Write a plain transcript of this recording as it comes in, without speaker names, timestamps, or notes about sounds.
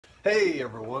Hey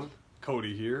everyone,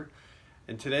 Coty here,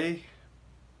 and today,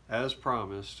 as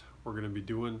promised, we're going to be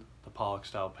doing the Pollock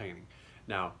style painting.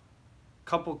 Now,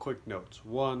 couple quick notes.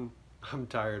 One, I'm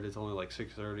tired, it's only like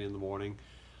 6:30 in the morning,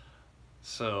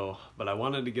 but I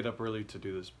wanted to get up early to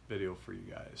do this video for you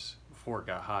guys before it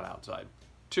got hot outside.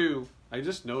 Two, I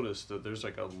just noticed that there's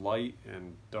like a light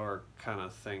and dark kind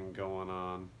of thing going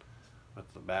on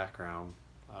with the background.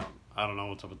 I don't know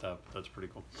what's up with that, but that's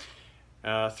pretty cool.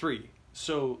 Three,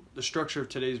 so the structure of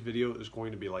today's video is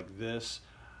going to be like this,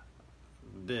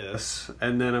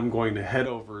 and then I'm going to head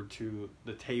over to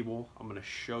the table. I'm going to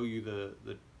show you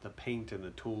the paint and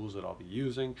the tools that I'll be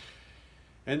using.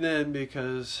 And then,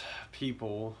 because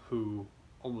people who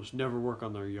almost never work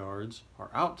on their yards are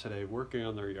out today working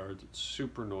on their yards, it's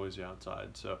super noisy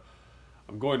outside. So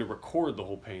I'm going to record the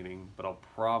whole painting, but I'll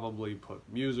probably put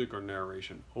music or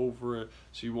narration over it,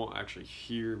 so you won't actually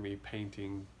hear me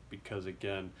painting, because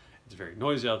again, it's very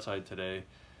noisy outside today.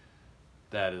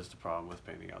 That is the problem with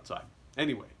painting outside.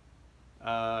 Anyway,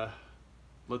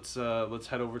 let's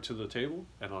head over to the table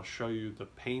and I'll show you the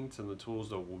paints and the tools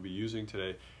that we'll be using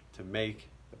today to make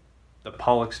the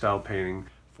Pollock style painting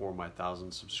for my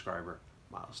 1,000 subscriber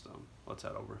milestone. Let's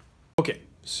head over. Okay,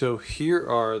 so here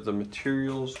are the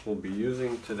materials we'll be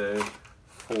using today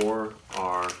for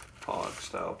our Pollock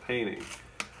style painting.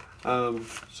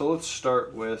 So let's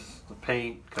start with the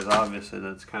paint, because obviously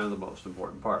that's kind of the most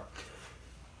important part.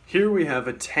 Here we have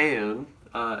a tan.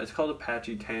 It's called a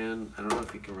patchy tan. I don't know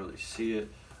if you can really see it,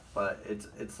 but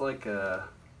it's like a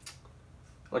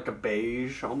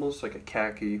beige, almost like a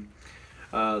khaki.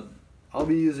 I'll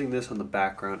be using this on the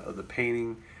background of the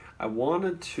painting. I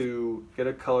wanted to get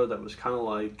a color that was kind of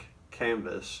like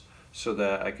canvas, so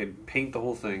that I could paint the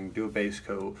whole thing, do a base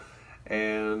coat,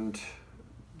 and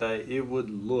that it would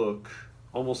look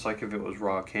almost like if it was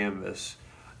raw canvas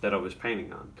that I was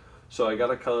painting on. So I got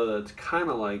a color that's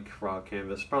kind of like raw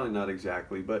canvas, probably not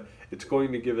exactly, but it's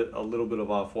going to give it a little bit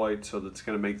of off-white, so that's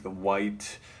going to make the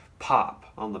white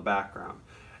pop on the background.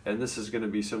 And this is going to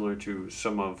be similar to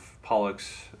some of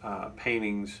Pollock's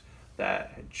paintings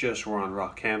that just were on raw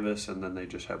canvas and then they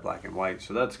just have black and white.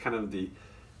 So that's kind of the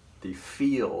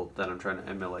feel that I'm trying to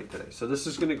emulate today. So this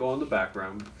is going to go on the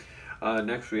background.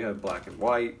 Next we have black and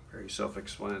white, very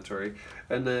self-explanatory.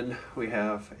 And then we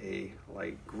have a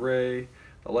light gray.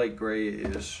 The light gray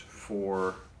is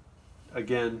for,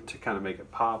 again, to kind of make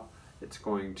it pop. It's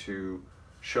going to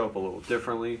show up a little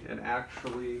differently. And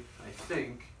actually, I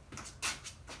think,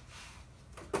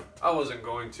 I wasn't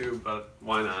going to, but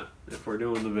why not? If we're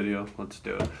doing the video, let's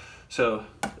do it. So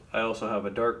I also have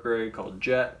a dark gray called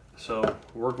Jet. So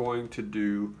we're going to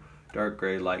do dark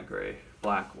gray, light gray,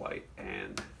 black, white,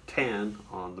 and tan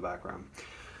on the background.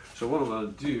 So what I'm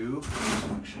going to do is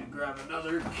actually grab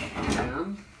another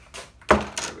can.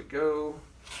 There we go.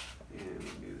 And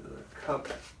we need another cup.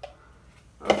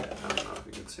 Okay, I don't know if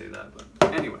you can see that,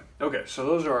 but anyway. Okay, so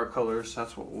those are our colors.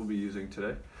 That's what we'll be using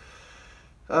today.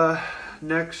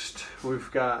 Next, we've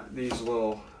got these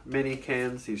little mini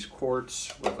cans, these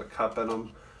quarts with a cup in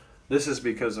them. This is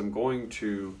because I'm going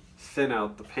to thin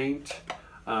out the paint.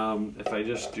 If I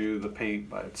just do the paint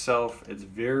by itself, it's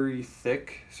very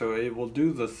thick, so it will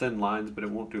do the thin lines, but it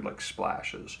won't do like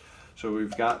splashes. So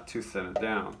we've got to thin it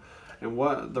down. And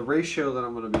what the ratio that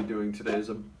I'm going to be doing today is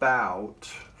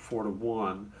about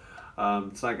 4:1.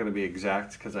 It's not going to be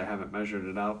exact because I haven't measured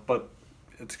it out, but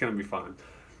it's going to be fine.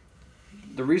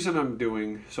 The reason I'm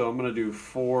going to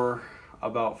do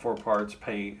about four parts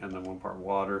paint and then 1 part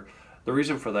water. The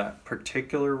reason for that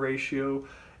particular ratio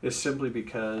is simply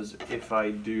because if I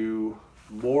do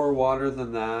more water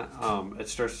than that, it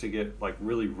starts to get like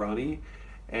really runny,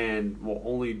 and we'll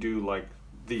only do like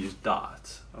these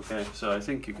dots. Okay, so I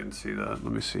think you can see that.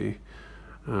 Let me see.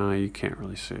 You can't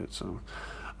really see it, so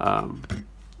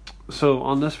so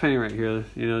on this painting right here,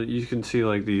 you can see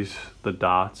like the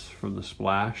dots from the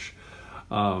splash.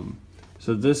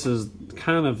 So this is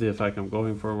kind of the effect I'm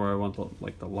going for, where I want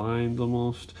the lines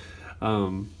almost.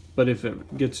 But if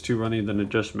it gets too runny, then it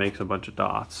just makes a bunch of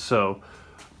dots. So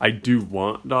I do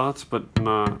want dots, but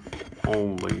not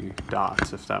only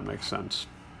dots, if that makes sense.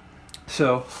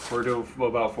 So we're doing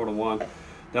about 4:1.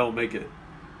 That will make it,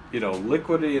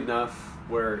 liquidy enough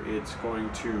where it's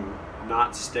going to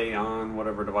not stay on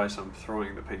whatever device I'm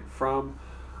throwing the paint from,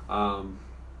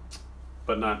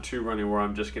 but not too runny where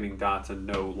I'm just getting dots and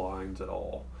no lines at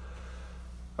all.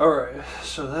 Alright,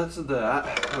 so that's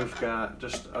that. We've got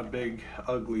just a big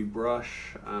ugly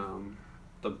brush.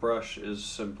 The brush is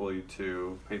simply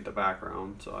to paint the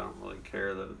background, so I don't really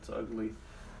care that it's ugly.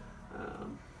 I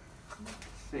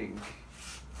think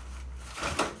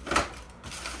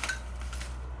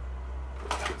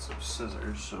got some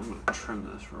scissors, so I'm going to trim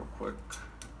this real quick.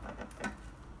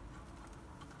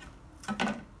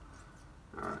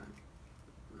 Alright.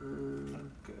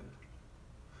 Good.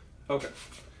 Okay.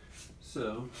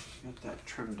 So, got that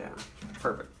trimmed down.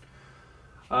 Perfect.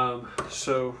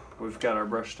 So, we've got our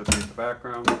brush to paint the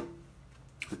background.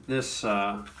 This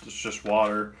is just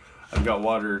water. I've got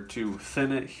water to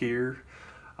thin it here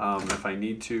if I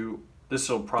need to. This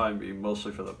will probably be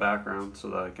mostly for the background so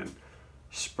that I can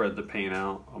spread the paint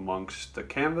out amongst the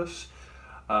canvas.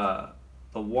 The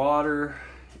water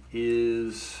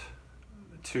is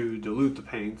to dilute the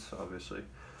paints, obviously.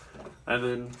 And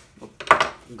then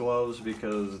gloves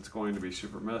because it's going to be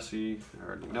super messy. I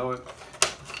already know it.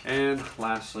 And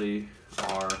lastly,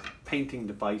 our painting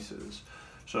devices.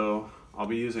 So I'll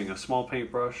be using a small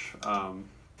paintbrush.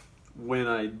 When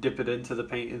I dip it into the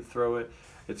paint and throw it,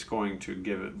 it's going to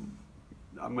give it,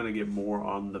 I'm going to get more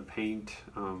on the paint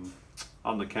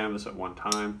on the canvas at one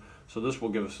time. So this will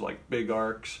give us like big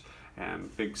arcs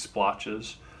and big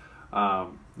splotches.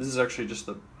 This is actually just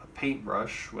a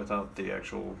paintbrush without the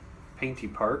actual painty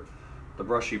part, the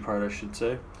brushy part I should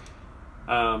say. It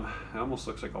almost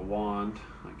looks like a wand,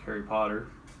 like Harry Potter,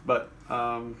 but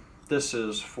this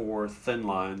is for thin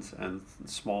lines and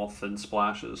small thin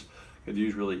splashes. You could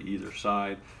use really either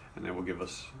side and it will give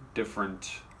us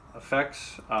different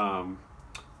effects.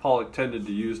 Pollock tended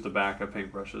to use the back of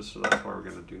paintbrushes, so that's why we're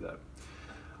going to do that.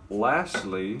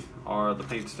 Lastly are the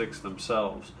paint sticks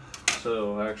themselves.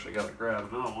 So I actually got to grab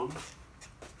another one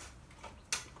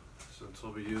since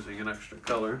we'll be using an extra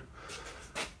color.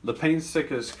 The paint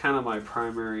stick is kind of my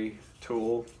primary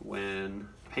tool when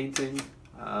painting,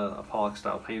 a Pollock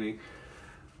style painting.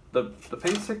 The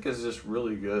paint stick is just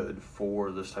really good for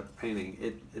this type of painting.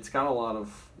 It's got a lot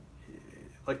of,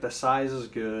 like the size is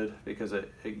good because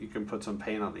you can put some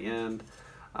paint on the end.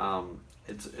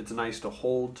 It's nice to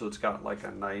hold, so it's got like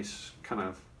a nice kind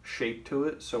of shape to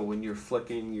it. So when you're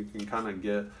flicking, you can kind of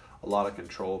get a lot of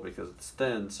control because it's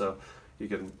thin. So you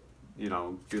can,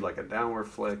 do like a downward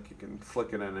flick. You can flick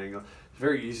it at an angle. It's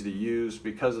very easy to use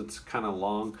because it's kind of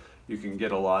long. You can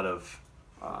get a lot of,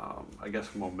 I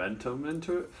guess, momentum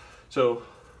into it. So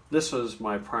this is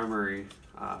my primary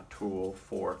tool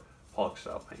for Pollock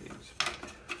style paintings.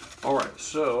 Alright,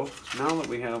 so now that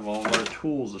we have all of our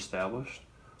tools established,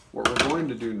 what we're going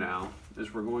to do now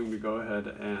is we're going to go ahead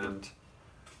and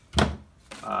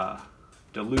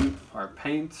dilute our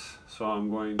paints. So I'm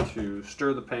going to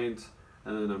stir the paints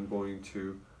and then I'm going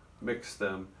to mix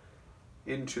them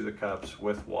into the cups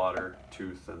with water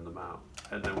to thin them out.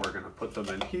 And then we're going to put them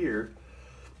in here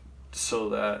so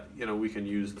that we can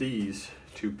use these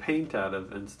to paint out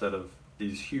of instead of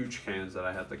these huge cans that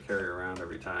I have to carry around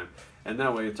every time. And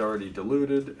that way it's already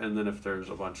diluted, and then if there's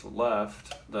a bunch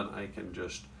left, then I can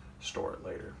just store it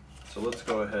later. So let's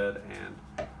go ahead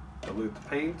and dilute the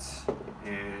paints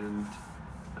and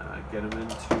get them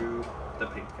into the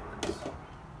paint cans.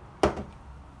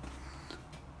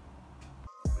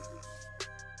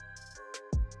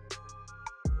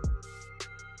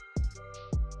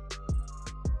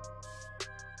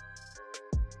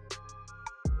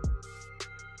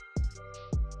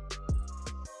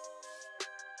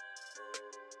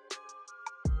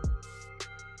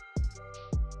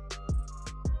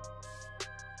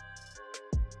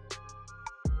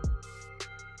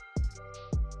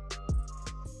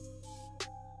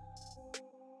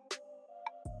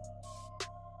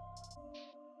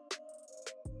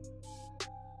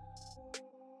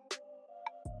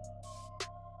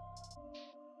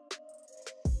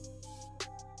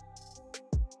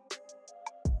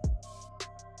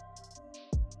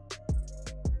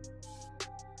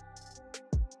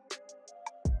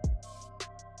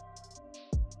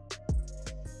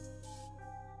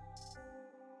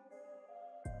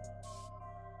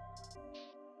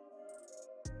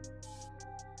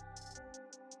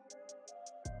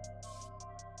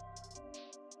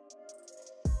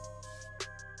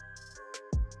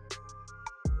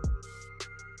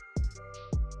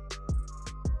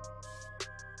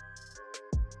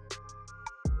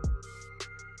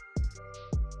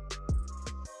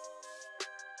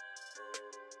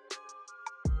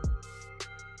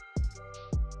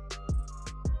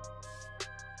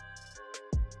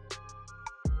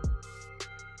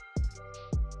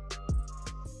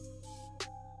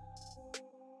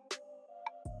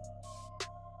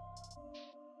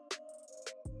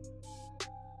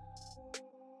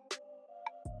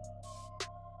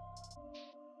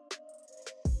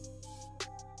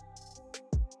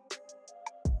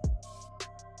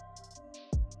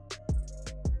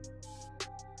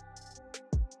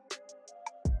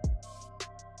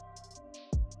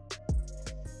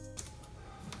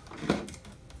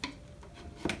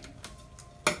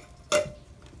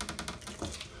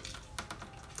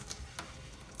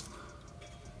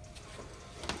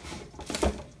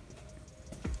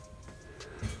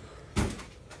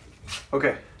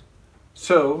 Okay,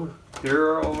 so here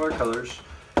are all of our colors.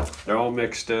 They're all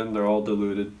mixed in, they're all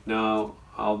diluted. Now,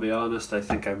 I'll be honest, I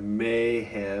think I may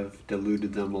have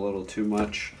diluted them a little too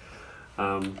much.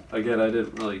 Again, I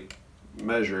didn't really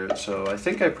measure it, so I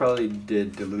think I probably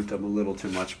did dilute them a little too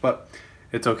much, but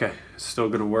it's okay. It's still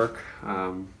gonna work.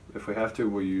 If we have to,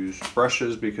 we'll use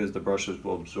brushes because the brushes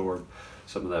will absorb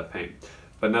some of that paint.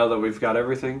 But now that we've got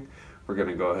everything, we're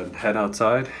gonna go ahead and head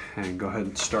outside and go ahead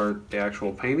and start the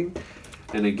actual painting.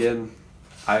 And again,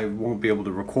 I won't be able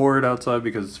to record outside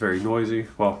because it's very noisy.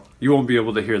 Well, you won't be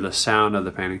able to hear the sound of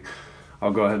the painting.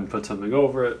 I'll go ahead and put something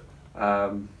over it.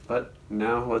 But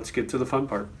now let's get to the fun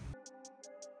part.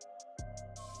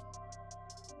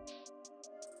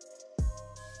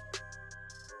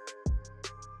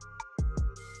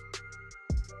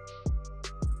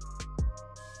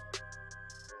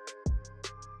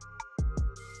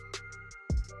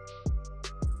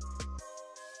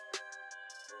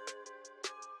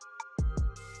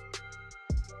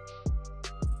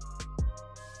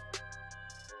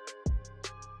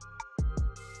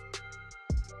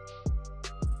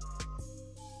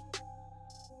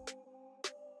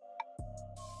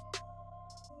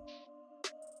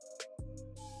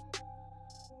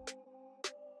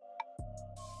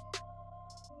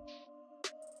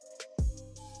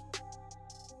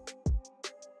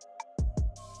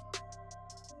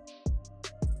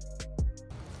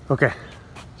 Okay,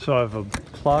 so I've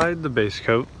applied the base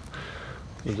coat.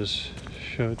 I'll just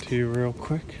show it to you real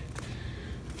quick.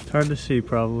 It's hard to see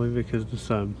probably because of the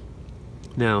sun.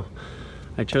 Now,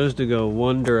 I chose to go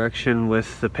one direction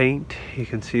with the paint. You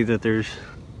can see that there's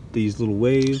these little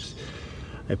waves.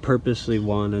 I purposely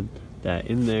wanted that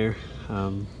in there.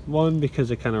 One,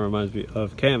 because it kind of reminds me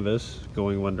of canvas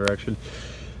going one direction.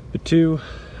 But two,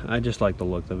 I just like the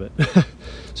look of it.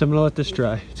 So I'm gonna let this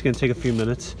dry. It's gonna take a few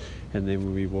minutes and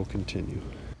then we will continue.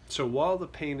 So while the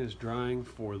paint is drying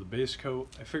for the base coat,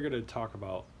 I figured I'd talk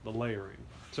about the layering.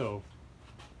 So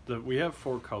we have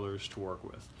 4 colors to work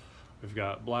with. We've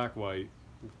got black, white,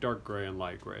 dark gray, and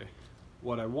light gray.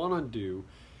 What I wanna do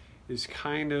is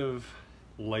kind of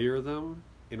layer them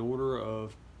in order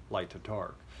of light to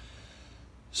dark.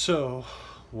 So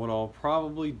what I'll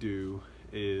probably do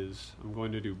is I'm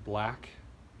going to do black,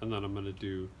 and then I'm going to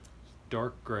do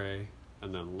dark gray,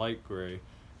 and then light gray,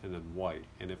 and then white.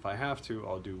 And if I have to,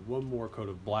 I'll do one more coat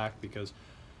of black, because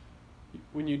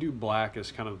when you do black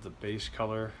as kind of the base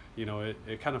color, you know,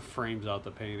 it kind of frames out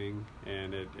the painting,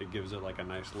 and it gives it like a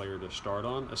nice layer to start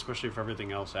on, especially if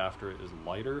everything else after it is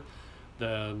lighter.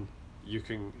 Then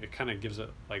it kind of gives it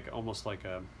like almost like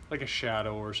a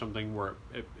shadow or something, where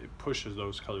it pushes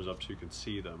those colors up so you can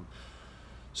see them.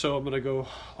 So I'm gonna go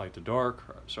light to dark,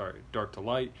 dark to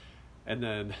light, and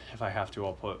then if I have to,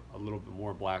 I'll put a little bit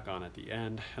more black on at the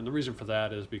end. And the reason for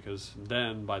that is because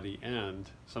then by the end,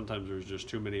 sometimes there's just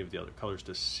too many of the other colors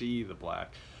to see the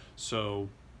black. So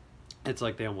it's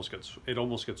like it almost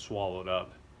gets swallowed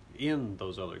up in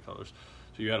those other colors.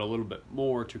 So you add a little bit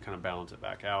more to kind of balance it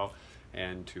back out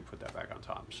and to put that back on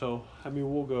top. So I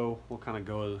mean, we'll kind of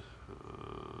go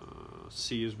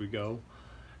see as we go,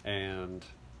 and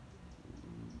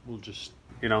we'll just,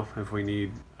 you know, if we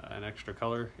need an extra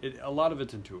color, a lot of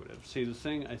it's intuitive. See, the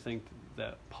thing I think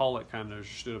that Pollock kind of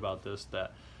understood about this,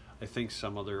 that I think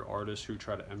some other artists who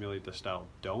try to emulate the style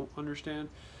don't understand,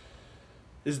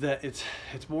 is that it's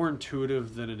more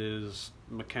intuitive than it is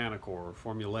mechanical or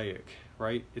formulaic,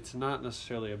 right? It's not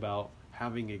necessarily about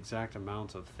having exact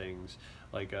amounts of things,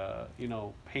 like you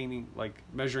know, painting, like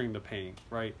measuring the paint,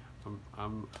 right?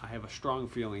 I have a strong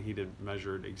feeling he didn't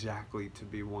measure it exactly to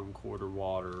be 1/4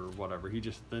 water or whatever. He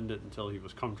just thinned it until he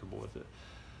was comfortable with it.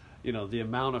 You know, the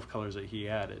amount of colors that he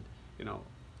added, you know,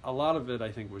 a lot of it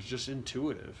I think was just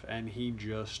intuitive, and he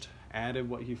just added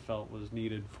what he felt was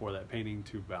needed for that painting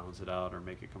to balance it out or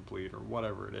make it complete or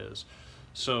whatever it is.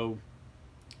 So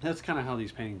that's kind of how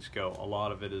these paintings go. A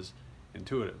lot of it is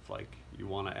intuitive, like you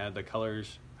want to add the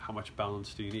colors, how much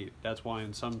balance do you need? That's why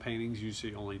in some paintings you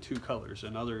see only 2 colors.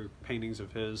 In other paintings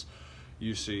of his,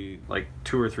 you see like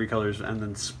 2 or 3 colors, and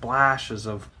then splashes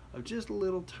of just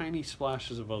little tiny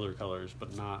splashes of other colors,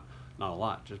 but not a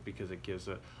lot, just because it gives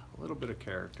it a little bit of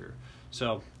character.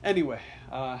 So anyway,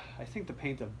 I think the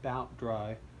paint's about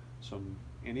dry. So,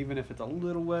 and even if it's a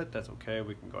little wet, that's okay.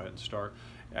 We can go ahead and start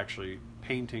actually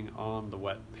painting on the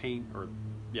wet paint, or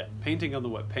yeah, painting on the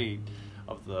wet paint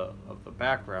of the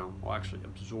background will actually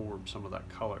absorb some of that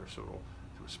color, so it'll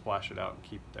kind of splash it out and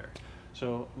keep it there.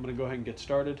 So I'm going to go ahead and get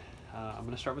started. I'm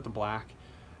going to start with the black,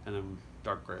 and then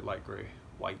dark gray, light gray,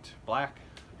 white, black,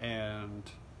 and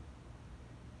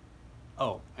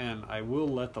oh, and I will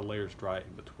let the layers dry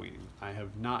in between. I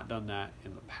have not done that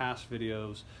in the past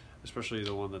videos especially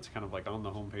the one that's kind of like on the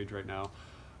home page right now,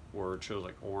 where it shows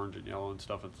like orange and yellow and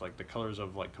stuff. It's like the colors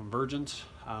of like convergence.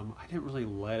 I didn't really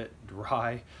let it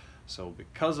dry, so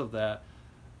because of that,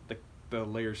 the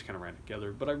layers kind of ran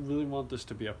together. But I really want this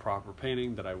to be a proper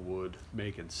painting that I would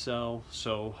make and sell,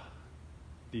 so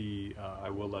I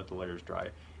will let the layers dry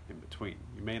in between.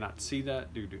 You may not see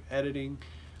that due to editing,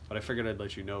 but I figured I'd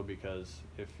let you know, because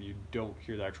if you don't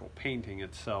hear the actual painting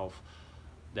itself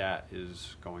that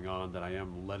is going on, that I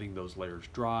am letting those layers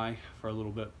dry for a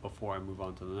little bit before I move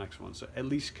on to the next one, so at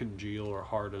least congeal or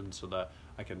harden so that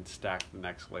I can stack the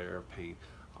next layer of paint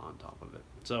on top of it.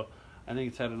 So I think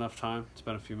it's had enough time. It's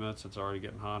been a few minutes. It's already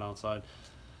getting hot outside.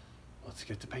 Let's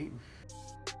get to painting.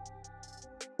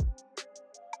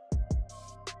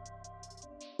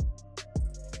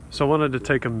 So I wanted to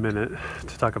take a minute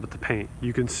to talk about the paint.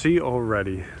 You can see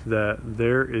already that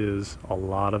there is a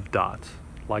lot of dots.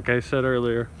 Like I said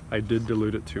earlier, I did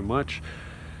dilute it too much.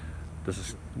 This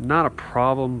is not a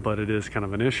problem, but it is kind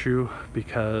of an issue,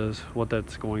 because what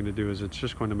that's going to do is it's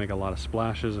just going to make a lot of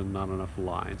splashes and not enough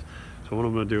lines. So what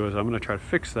I'm going to do is I'm going to try to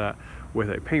fix that with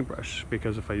a paintbrush,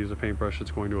 because if I use a paintbrush,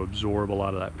 it's going to absorb a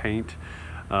lot of that paint,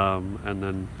 and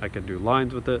then I can do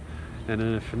lines with it, and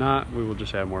then if not, we will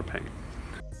just add more paint.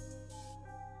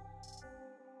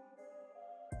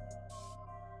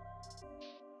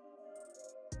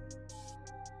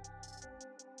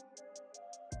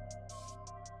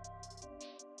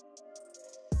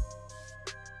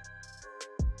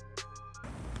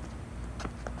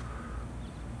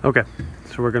 Okay,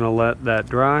 so we're gonna let that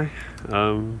dry,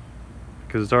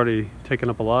 because it's already taken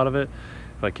up a lot of it.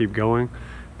 If I keep going,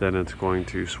 then it's going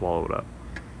to swallow it up.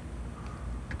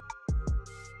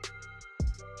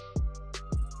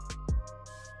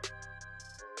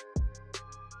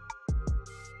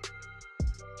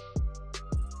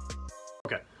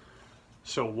 Okay,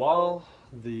 so while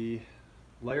the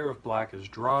layer of black is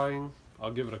drying,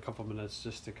 I'll give it a couple minutes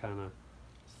just to kind of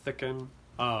thicken.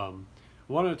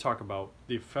 I wanted to talk about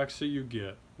the effects that you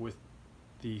get with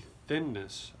the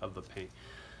thinness of the paint.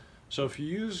 So if you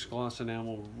use gloss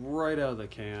enamel right out of the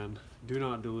can, do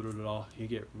not dilute it at all, you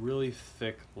get really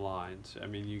thick lines. I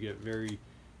mean, you get very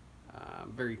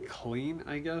clean,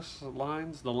 I guess,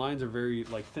 lines. The lines are very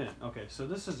like thin. Okay, so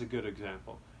this is a good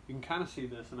example. You can kind of see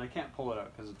this, and I can't pull it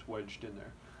out because it's wedged in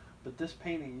there. But this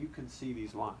painting, you can see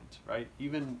these lines, right?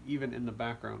 Even in the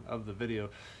background of the video,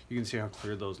 you can see how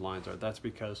clear those lines are. That's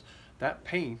because that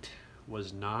paint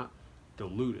was not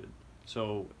diluted.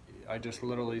 So I just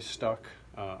literally stuck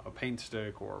a paint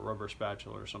stick or a rubber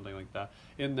spatula or something like that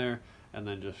in there, and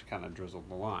then just kind of drizzled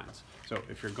the lines. So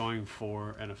if you're going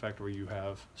for an effect where you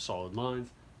have solid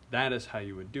lines, that is how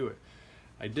you would do it.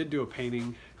 I did do a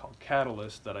painting called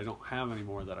Catalyst that I don't have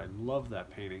anymore, that I love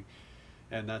that painting.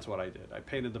 And that's what I did. I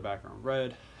painted the background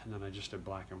red, and then I just did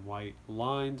black and white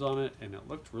lines on it, and it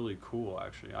looked really cool,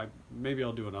 actually. Maybe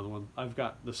I'll do another one. I've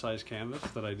got the size canvas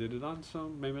that I did it on, so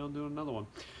maybe I'll do another one.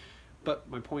 But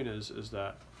my point is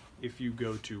that if you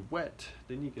go to wet,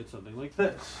 then you get something like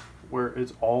this, where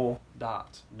it's all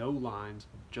dots, no lines,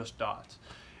 just dots.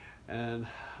 And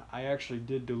I actually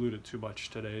did dilute it too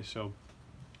much today, so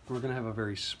we're gonna have a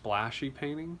very splashy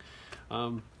painting.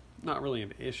 Not really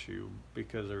an issue,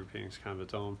 because every painting's kind of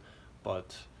its own,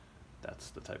 but that's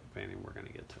the type of painting we're going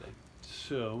to get today.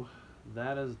 So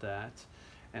that is that.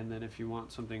 And then if you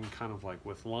want something kind of like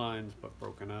with lines but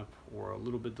broken up or a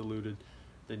little bit diluted,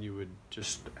 then you would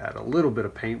just add a little bit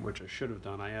of paint, which I should have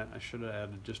done. I should have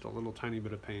added just a little tiny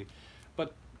bit of paint,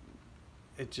 but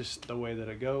it's just the way that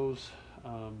it goes.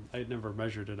 I had never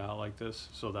measured it out like this,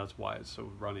 so that's why it's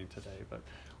so runny today, but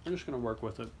we're just going to work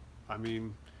with it. I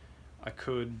mean, I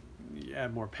could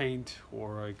add more paint,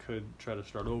 or I could try to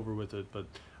start over with it, but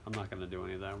I'm not going to do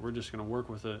any of that. We're just going to work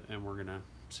with it, and we're going to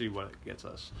see what it gets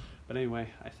us. But anyway,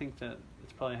 I think that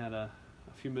it's probably had a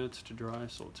few minutes to dry,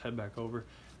 so let's head back over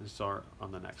and start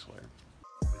on the next layer.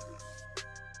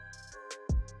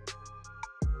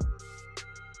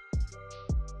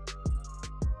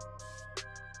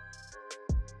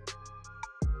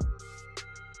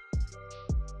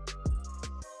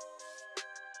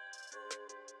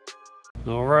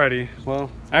 Alrighty,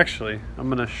 well, actually, I'm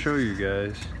gonna show you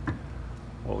guys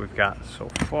what we've got so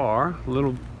far.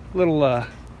 Little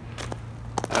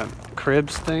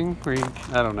cribs thing, where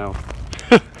I don't know.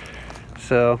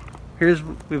 So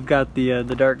we've got the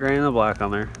dark gray and the black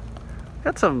on there.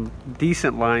 Got some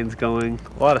decent lines going,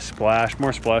 a lot of splash,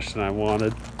 more splash than I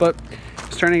wanted, but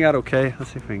it's turning out okay.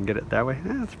 Let's see if we can get it that way.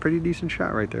 It's a pretty decent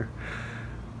shot right there.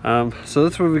 So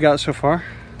that's what we got so far.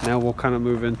 Now we'll kind of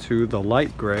move into the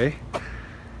light gray,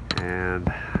 and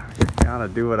I gotta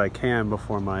do what I can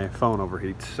before my phone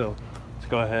overheats. So let's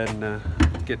go ahead and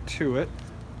get to it.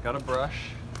 Got a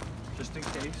brush, just in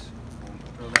case. We'll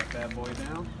throw that bad boy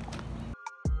down.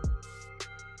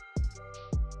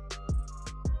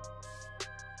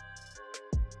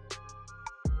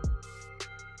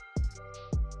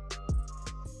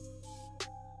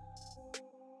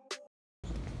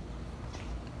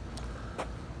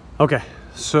 Okay,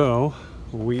 so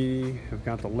we have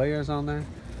got the layers on there,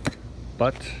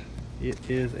 but it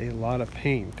is a lot of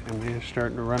paint and they're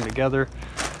starting to run together.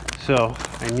 So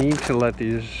I need to let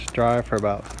these dry for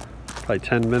about probably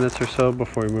 10 minutes or so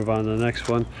before we move on to the next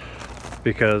one,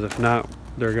 because if not,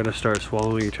 they're gonna start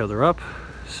swallowing each other up.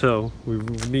 So we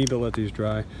need to let these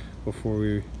dry before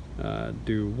we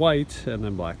do white and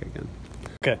then black again.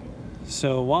 Okay,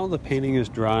 so while the painting is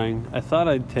drying, I thought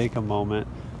I'd take a moment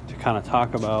to kind of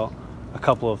talk about a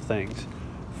couple of things.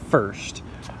 First,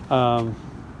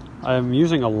 I'm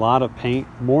using a lot of paint,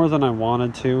 more than I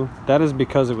wanted to. That is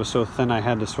because it was so thin I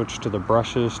had to switch to the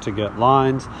brushes to get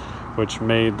lines, which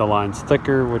made the lines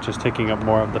thicker, which is taking up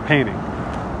more of the painting.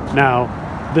 Now,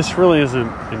 this really isn't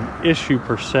an issue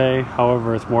per se,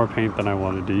 however, it's more paint than I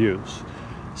wanted to use.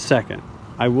 Second,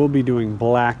 I will be doing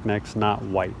black next, not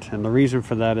white. And the reason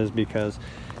for that is because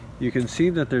you can see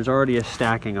that there's already a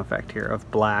stacking effect here of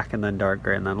black and then dark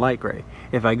gray and then light gray.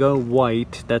 If I go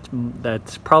white,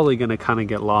 that's probably going to kind of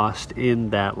get lost in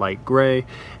that light gray,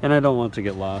 and I don't want to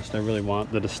get lost. I really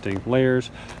want the distinct layers,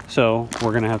 so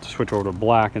we're going to have to switch over to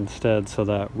black instead so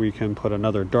that we can put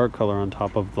another dark color on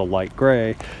top of the light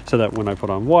gray so that when I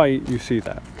put on white, you see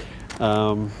that.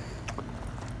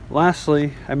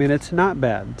 Lastly, I mean, it's not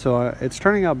bad, so it's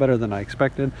turning out better than I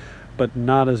expected, but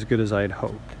not as good as I'd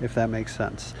hoped, if that makes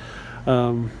sense.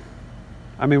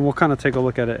 I mean, we'll kind of take a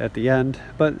look at it at the end,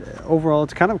 but overall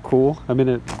it's kind of cool. I mean,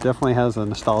 it definitely has a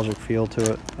nostalgic feel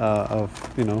to it,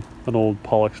 of, you know, an old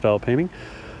Pollock style painting.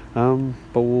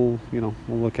 But we'll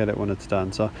look at it when it's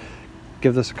done. So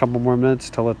give this a couple more minutes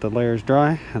to let the layers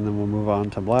dry, and then we'll move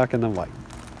on to black and then white.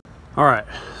 All right,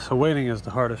 so waiting is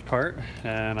the hardest part,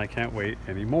 and I can't wait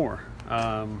anymore.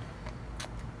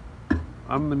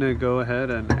 I'm gonna go ahead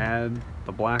and add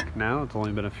the black now. It's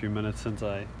only been a few minutes since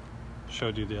I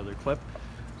showed you the other clip,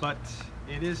 but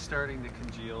it is starting to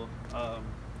congeal.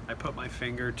 I put my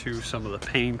finger to some of the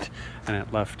paint and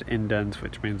it left indents,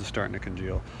 which means it's starting to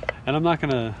congeal. And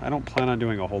I don't plan on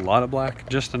doing a whole lot of black,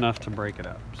 just enough to break it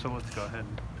up. So let's go ahead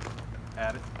and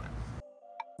add it.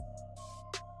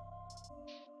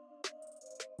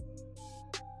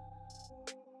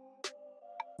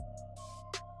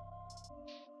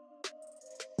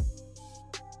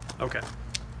 Okay,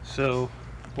 so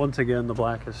once again, the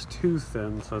black is too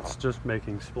thin, so it's just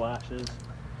making splashes.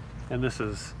 And this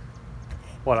is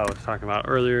what I was talking about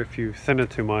earlier. If you thin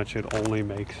it too much, it only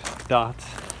makes dots.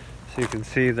 So you can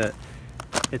see that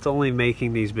it's only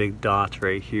making these big dots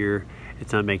right here.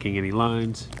 It's not making any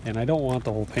lines, and I don't want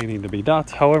the whole painting to be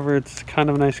dots. However, it's kind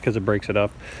of nice because it breaks it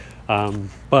up.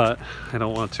 But I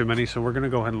don't want too many, so we're gonna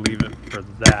go ahead and leave it for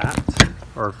that,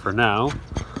 or for now.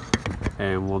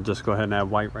 And we'll just go ahead and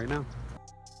add white right now.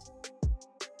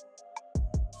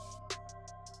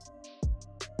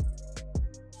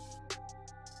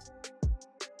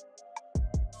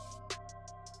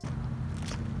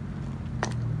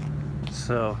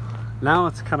 So now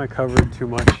it's kind of covered too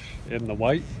much in the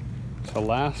white. So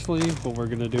lastly, what we're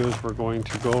going to do is we're going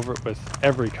to go over it with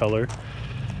every color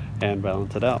and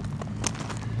balance it out.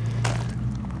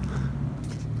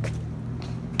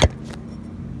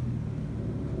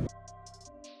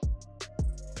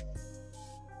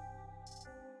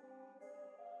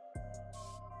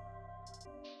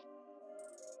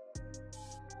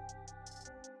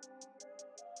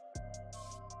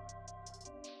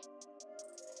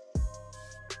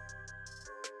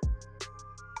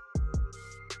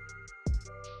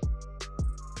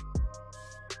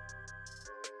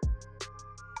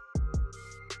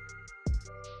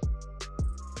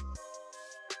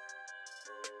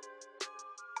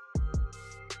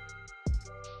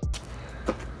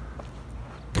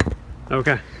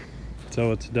 Okay,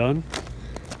 so it's done.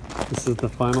 This is the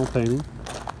final painting.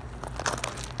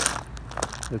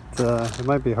 It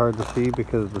might be hard to see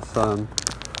because of the sun.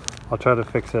 I'll try to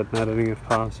fix that in editing if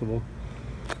possible.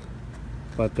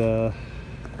 But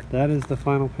that is the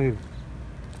final painting.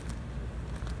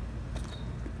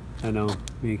 I know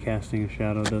me casting a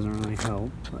shadow doesn't really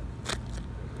help, but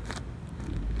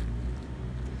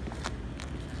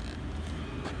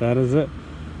that is it.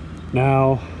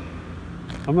 Now,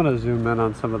 I'm gonna zoom in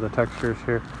on some of the textures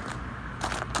here.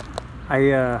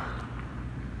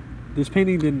 This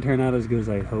painting didn't turn out as good as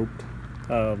I hoped.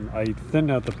 I thinned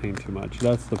out the paint too much.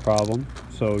 That's the problem.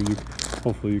 So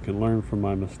hopefully you can learn from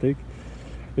my mistake.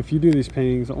 if you do these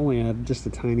paintings, only add just a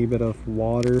tiny bit of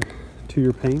water to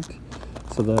your paint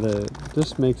so that it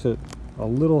just makes it a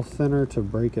little thinner to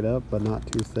break it up, but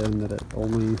not too thin that it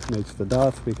only makes the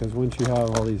dots, because once you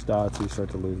have all these dots, you start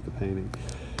to lose the painting.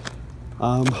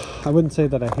 I wouldn't say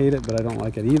that I hate it, but I don't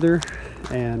like it either.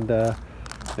 And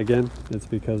again, it's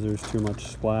because there's too much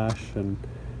splash and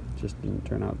it just didn't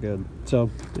turn out good.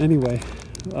 So anyway,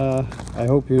 I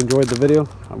hope you enjoyed the video.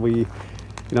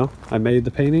 I made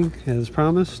the painting as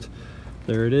promised.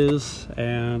 There it is,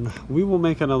 and we will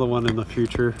make another one in the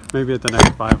future, maybe at the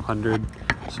next 500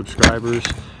 subscribers,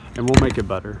 and we'll make it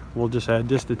better. We'll just add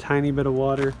just a tiny bit of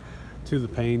water to the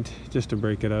paint just to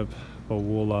break it up, but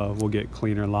we'll get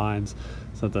cleaner lines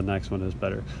so that the next one is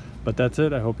better. But that's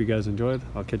it. I hope you guys enjoyed.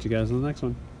 I'll catch you guys in the next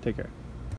one. Take care.